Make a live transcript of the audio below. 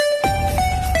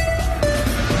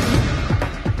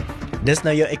dis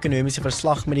nou jou ekonomiese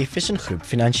verslag met die Vision Groep,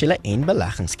 finansiële en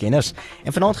beleggingskenners.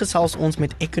 En vanaand gesels ons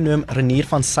met ekonoom Renier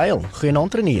van Sail.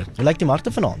 Goeienaand Renier, hoe lyk die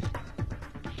markte vanaand?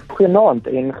 Goeienaand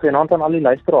en goeienaand aan al die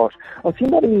luisteraars. Ons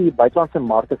sien dat die buitelandse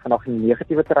markte vandag in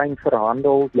negatiewe terrein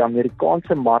verhandel. Die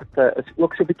Amerikaanse markte is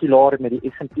ook so 'n bietjie laer met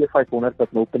die S&P 500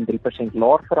 wat 0,3%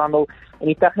 laer verhandel en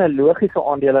die tegnologiese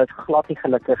aandele is glad nie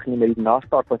gelukkig nie met die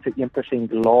Nasdaq wat so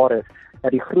 1% laer is.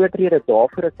 Nou die groot rede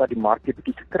daarvoor is dat die mark 'n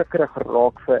bietjie skrikkerig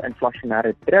raak vir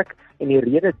inflasionêre druk en die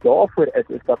rede daarvoor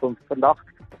is dat ons vandag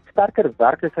sterker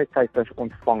werkloosheidsyfers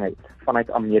ontvang het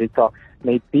vanuit Amerika.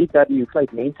 Met dit dat die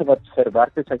hoeveelheid mense wat vir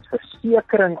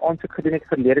werkloosheidsversekering aansoek gedoen het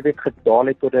verlede week gedaal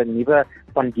het tot 'n nuwe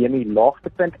pandemie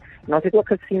laagtepunt. En ons het ook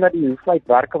gesien dat die hoeveelheid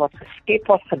werke wat geskep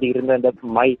was gedurende dit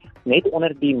Mei net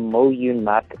onder die miljoen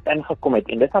merk ingekom het.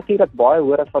 En dit is natuurlik baie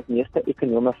hoër as wat meeste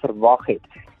ekonome verwag het.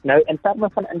 Nou in terme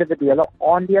van individuele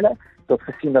aandele, tot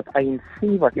gesien dat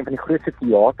ANC, wat een van die grootste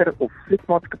teater- of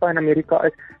fliekmaatskappye in Amerika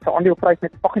is, sy aandeleprys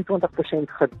met 28%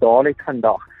 gedaal het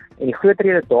vandag. En die groot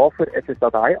rede daarvoor is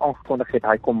dat hy aangekondig het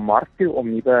hy kom mark toe om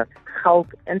nuwe geld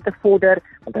in te vorder,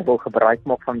 want hy wil gebruik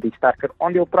maak van die sterker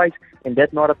aandeleprys en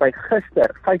dit nadat hy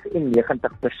gister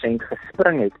 95%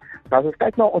 gespring het. Nou as ons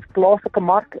kyk na ons plaaslike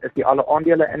mark, is die alle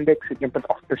aandele indeks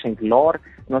 1,8% laer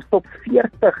en ons top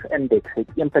 40 indeks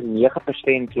het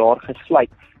 1,9% laer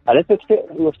gesluit. Hulle het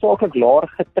hoofsaaklik laer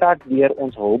getrek deur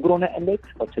ons hulpbronne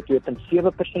indeks wat so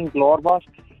 2,7% laer was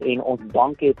en ons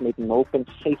banke het met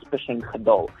 0,6%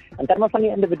 gedaal. In terme van die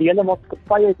individuele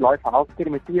maatskappye het Life Healthcare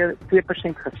met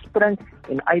 2% gespring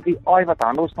en IVI wat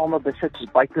handelsname besit soos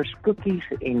Bykers Cookies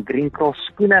en Green Cross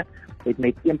skoene het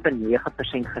met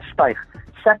 1,9% gestyg.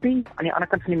 Sappi aan die ander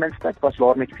kant van die muntstuk was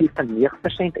laer met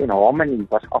 4,9% en Harmony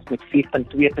was af met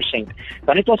 4,2%.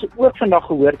 Dan het ons ook vandag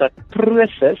gehoor dat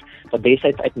Prosus, wat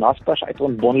destyds uit Naspers uit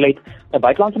ontbondel het, 'n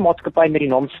buitelandse maatskappy met die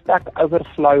naam Stack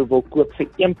Overflow wil koop vir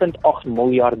 $1,8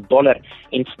 miljard.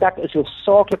 En Stack is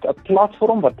hoofsaaklik 'n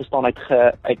platform wat bestaan uit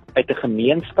 'n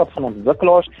gemeenskap van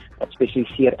ontwikkelaars wat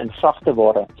spesialiseer in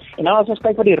sagteware. En nou as ons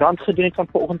kyk wat die rand gedoen het van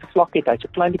vanoggend se vlak het, hy's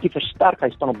 'n klein bietjie versterk. Hy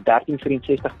staan op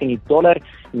 13,64 teen die dollar,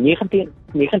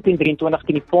 19,23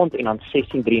 teen die pond en dan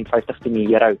 16,53 teen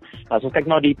die euro. Nou as ons kyk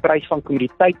na die prys van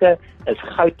kommoditeite, is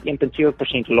goud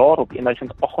 1,7% laer op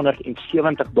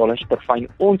 $1,870 per fyn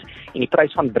ons en die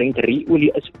prys van Brent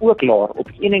ruolie is ook laer op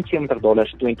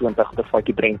 $71.22 per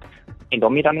vatjie Brent. En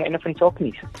daarmee dan die einde van die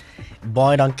saaknuus.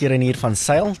 Baie dankie Renier van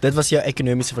Sail. Dit was jou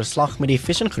ekonomiese verslag met die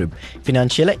Vision Groep,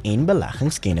 finansiële en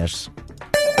beleggingskenners.